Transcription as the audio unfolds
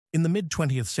In the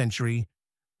mid-20th century,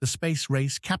 the space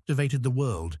race captivated the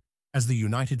world as the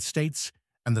United States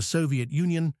and the Soviet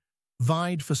Union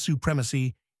vied for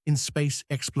supremacy in space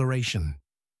exploration.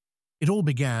 It all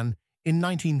began in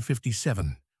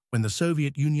 1957, when the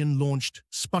Soviet Union launched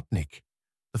Sputnik,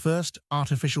 the first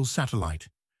artificial satellite,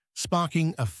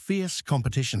 sparking a fierce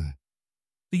competition.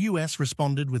 The US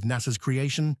responded with NASA's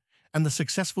creation and the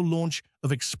successful launch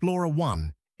of Explorer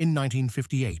 1 in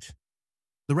 1958.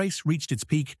 The race reached its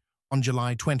peak on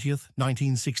July 20,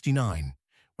 1969,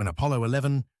 when Apollo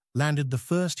 11 landed the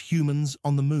first humans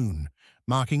on the Moon,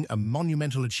 marking a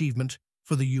monumental achievement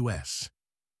for the US.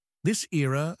 This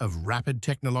era of rapid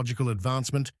technological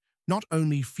advancement not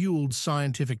only fueled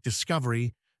scientific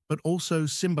discovery, but also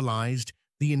symbolized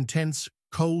the intense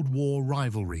Cold War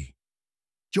rivalry.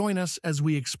 Join us as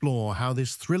we explore how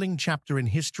this thrilling chapter in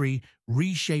history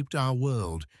reshaped our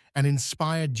world and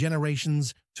inspired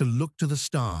generations to look to the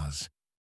stars.